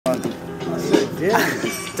Yeah.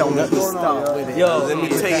 Don't let me stop with it. Yo, let me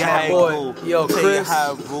tell you how it go. Yo, Chris.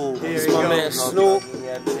 It's my man Snoop.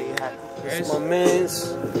 It's my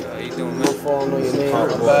man's. How you doing, man? I'm following on your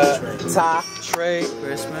name. Ty, Trey,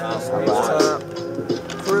 Chris,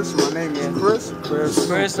 Chris, my name is Chris.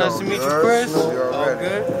 Chris, nice to meet you, Chris. All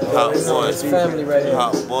good? Hot boy. His family right here.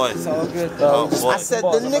 Hot boy. It's all good, though. I said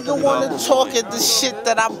the nigga wanna talk it, the shit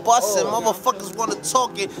that I bustin'. Motherfuckers wanna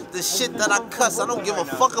talk it, the shit that I cuss. I don't give a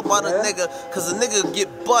fuck about a nigga, cause a nigga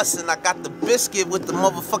get bustin'. I got the biscuit with the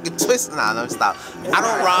motherfucking twist. Nah, let me stop. I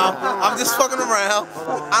don't rhyme. I'm just fucking around.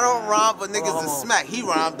 I don't rhyme, but niggas is smack. He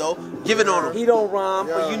rhymed though. Give it on him. He don't rhyme,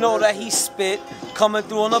 but you know that he spit. Coming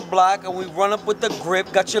through on the block, and we run up with the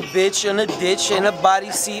grip. Got your bitch in the ditch, in the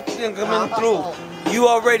body seat, coming through. You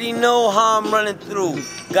already know how I'm running through.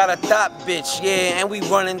 Got a thought bitch, yeah, and we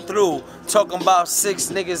running through. Talking about 6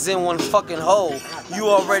 niggas in one fucking hole. You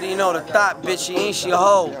already know the thought bitch, she ain't she a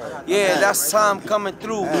hoe. Yeah, that's how I'm coming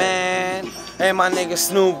through, man. Hey, my nigga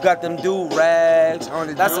Snoop got them do-rags.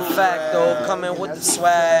 That's a fact, though, coming with the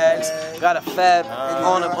swags. Got a fat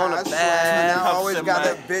on the bag. Always got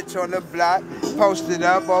a bitch on the block. Posted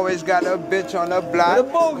up, always got a bitch on the block.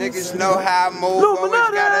 Niggas know how I move, always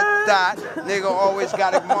got a thought. Nigga always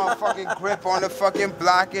got a motherfucking grip on the fucking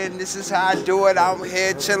block. And this is how I do it. I'm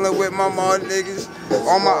here chilling with my mom niggas.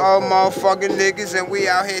 All my motherfucking niggas. And we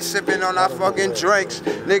out here sipping on our fucking drinks.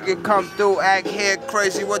 Nigga come through, act here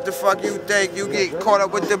crazy. What the fuck you think? You get caught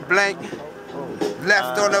up with the blank.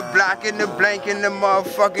 Left on the block in the blank in the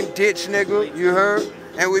motherfucking ditch, nigga. You heard?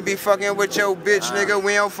 And we be fucking with your bitch, nigga.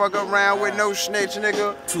 We don't fuck around with no snitch,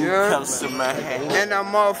 nigga. Two cups in my hand. And that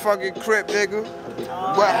motherfucking crip, nigga.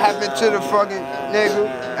 What happened to the fucking nigga?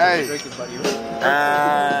 Hey.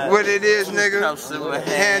 What it is, nigga.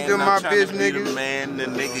 Handle my business, nigga. Man, the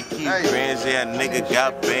nigga keep bands, yeah, nigga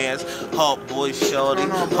got bands. Hot boy shorty,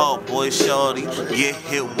 hot boy shorty. Get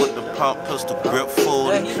hit with the pump pistol grip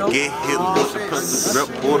 40. Get hit with the pistol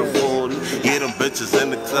grip quarter 40. Get them bitches in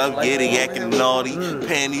the club, get it acting naughty.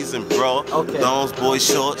 Panties and bra, thongs, boy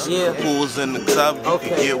shorts. Who's in the club, you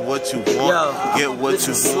can get what you want. Get what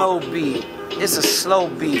you want. Slow beat. It's a slow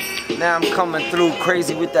beat. Now I'm coming through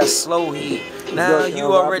crazy with that slow heat. Now you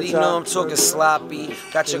already know I'm talking sloppy.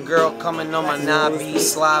 Got your girl coming on my knobby,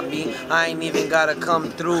 sloppy. I ain't even gotta come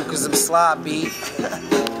through cause I'm sloppy.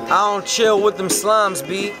 I don't chill with them slimes,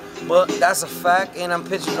 B. But that's a fact, and I'm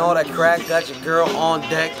pitching all that crack. Got your girl on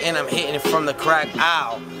deck, and I'm hitting it from the crack.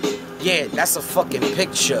 Ow. Yeah, that's a fucking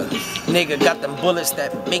picture. Nigga got them bullets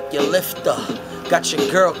that make you lift up. Got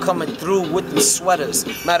your girl coming through with them sweaters.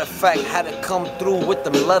 Matter of fact, had to come through with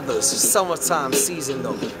them leathers. Summertime season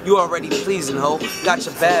though. You already pleasing, ho. Got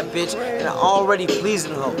your bad bitch, and I already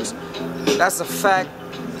pleasing hoes. That's a fact.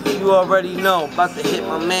 You already know. About to hit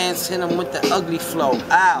my man's, hit him with the ugly flow.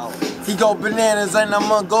 Ow. He go bananas, and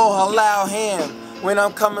I'ma go halal ham. When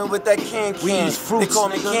I'm coming with that can. They call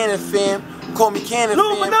me Cannon Fam. Call me Cannon Fam.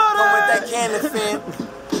 Come with that Cannon Fam.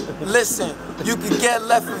 Listen, you can get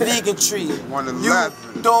left a vegan tree. You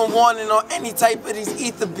don't want it on any type of these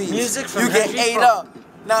ether beats. Music from you get ate up.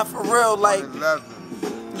 Not for real, like,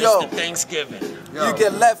 yo. Thanksgiving. You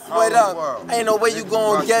get left right up. Ain't no way you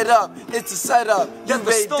gonna get up. It's a setup. You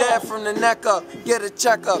lay dead from the neck up. Get a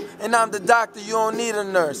checkup. And I'm the doctor, you don't need a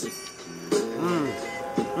nurse.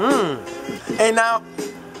 And now,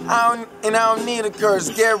 I don't need a curse.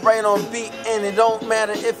 Get right on beat, and it don't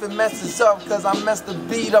matter if it messes up, cause I mess the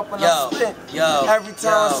beat up when I spit. Every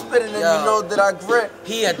time I'm spitting, and you know that I grip.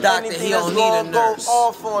 He a doctor, anything he don't need a nurse. Go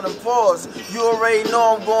off on them pause. You already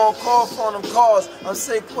know I'm going cough on them calls. I'm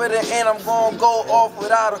sick with it, and I'm going go off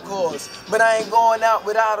without a cause. But I ain't going out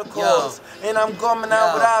without a cause. And I'm coming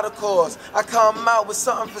out without a cause. I come out with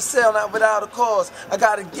something for sale, not without a cause. I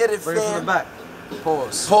gotta get it, fam. Bring it back.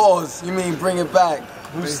 Pause. Pause. You mean bring it back?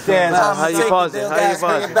 Who stands? How you pause it? How you pause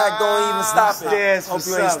Bring it back. Don't even stop it. Hope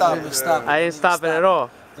you ain't stop it. Stop it. I ain't stopping at all.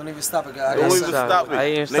 Don't even stop it, guys. Don't even stop it. I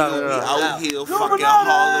ain't stopping at all. We out here fucking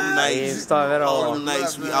Harlem nights. I ain't stopping at all. Harlem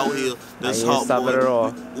nights, we out here. This I ain't stopping at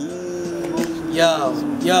all.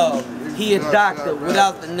 Yo, he a doctor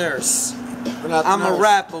without the nurse. I'm a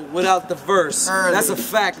rapper without the verse. That's a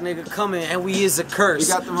fact, nigga. Coming and we is a curse.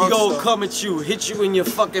 He go come at you, hit you in your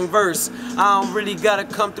fucking verse. I don't really gotta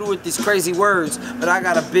come through with these crazy words, but I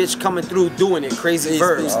got a bitch coming through doing it, crazy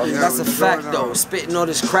verse. That's a fact though. Spitting all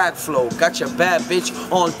this crack flow. Got your bad bitch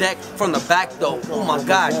on deck from the back though. Oh my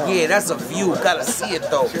god, yeah, that's a view. Gotta see it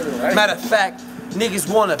though. Matter of fact,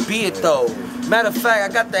 niggas wanna be it though. Matter of fact,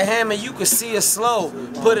 I got the hammer, you can see it slow.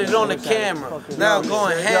 Put it on the camera. Now I'm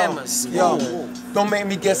going hammers. Yo, don't make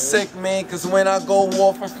me get sick, man, cause when I go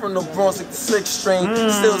off, I'm from the Bronx like the 6th string.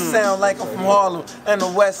 Still sound like I'm from Harlem and the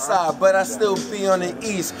west side, but I still be on the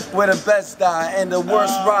east where the best die and the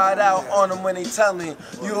worst ride out on them when they tellin'.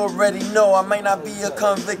 You already know I might not be a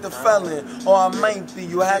convicted felon, or I might be,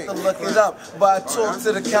 you have to look it up. But I talk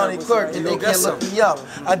to the county clerk and they can't look me up.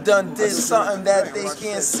 I done did something that they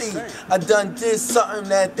can't see. I done did something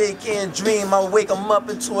that they can't dream. I wake them up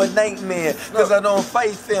into a nightmare, cause I don't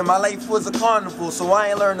fight fair. My life was a carnival, so I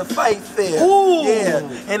ain't learned to fight fair. Ooh. Yeah,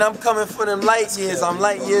 and I'm coming for them light years. I'm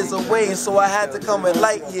light years away, so I had to come with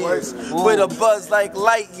light years. With a buzz like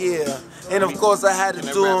Lightyear. And of course I had to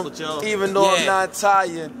do them, even though I'm not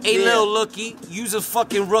tired. Hey, little looky, you's a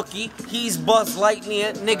fucking rookie. He's Buzz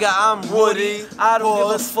Lightyear, nigga, I'm Woody. I don't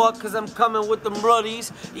give a fuck, cause I'm coming with them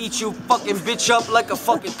ruddies. Eat you fucking bitch up like a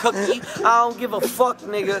fucking cookie. I don't give a fuck,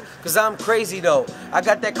 nigga, cause I'm crazy though. I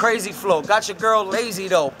got that crazy flow, got your girl lazy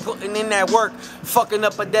though. Putting in that work, fucking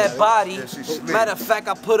up a dead body. Matter of fact,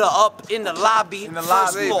 I put her up in the lobby.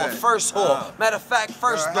 First floor, first hall. Matter of fact,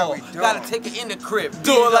 first door. Gotta take her in the crib.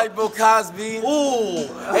 Do it like Bill Cosby. Ooh,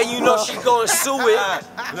 and you know she gonna sue it.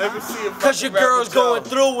 Let me see if Cause your girl's going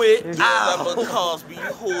through it. Ow. Like Cosby, you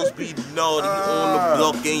hoes be naughty on the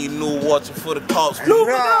block and you know watching for the cops. And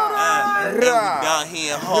we down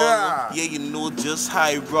here in Harlem, yeah, you know just how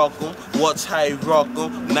you rock them. Watch how you rock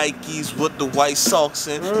them. Nikes with the white socks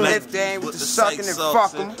in. If they ain't with the sucking and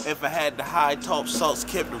fuck them. If I had the high top socks,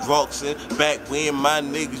 kept the rocks in. Back when my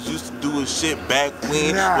niggas used to do shit back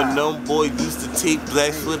when them boys used to take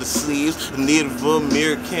black for the sleeves.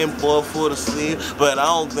 Native-American boy for the sleeve. But I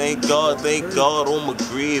don't thank God on my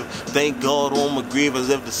grave. Thank God on my grave as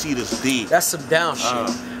if to see this day. That's some down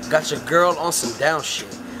shit. Got your girl on some down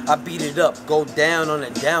shit. I beat it up, go down on a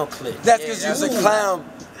down clip. That's cause you's a clown.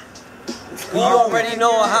 You already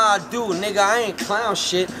know how I do, nigga. I ain't clown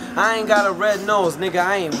shit. I ain't got a red nose, nigga.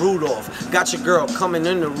 I ain't Rudolph. Got your girl coming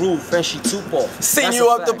in the roof and she toof off. Seen you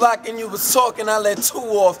up the block and you was talking, I let 2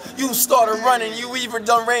 off. You started running, you even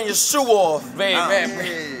done ran your shoe off.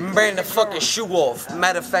 Ran the fucking shoe off.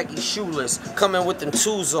 Matter of fact, he's shoeless. Coming with them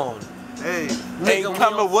 2s on. Hey, nigga, ain't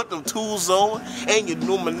coming with them 2s on, and you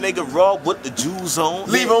know my nigga Rob with the Jews on.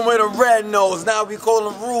 Leave him with a red nose, now we call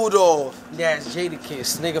him Rudolph. Yeah, it's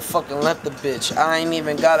Jadakiss. Nigga fucking left the bitch. I ain't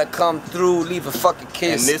even gotta come through, leave a fucking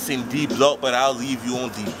kiss. And this in D block, but I'll leave you on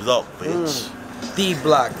D block, bitch. D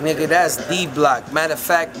block, nigga, that's D block. Matter of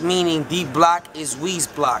fact, meaning D block is Wee's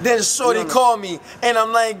block. Then shorty called me, and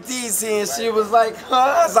I'm like, D's here, and she was like, huh?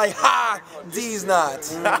 I was like, ha, D's not.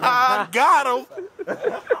 Got him.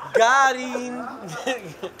 Got him.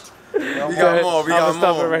 We got more, we got more.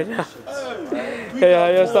 Stop it right now. Hey,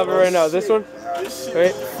 I gotta stop it right now. This one?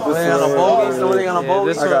 Wait. On a bogies? Nobody on a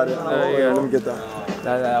bogies? I got it. Yeah, let me get that.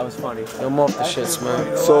 That was funny. I'm off the shits, man.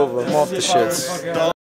 It's over. I'm off the shits.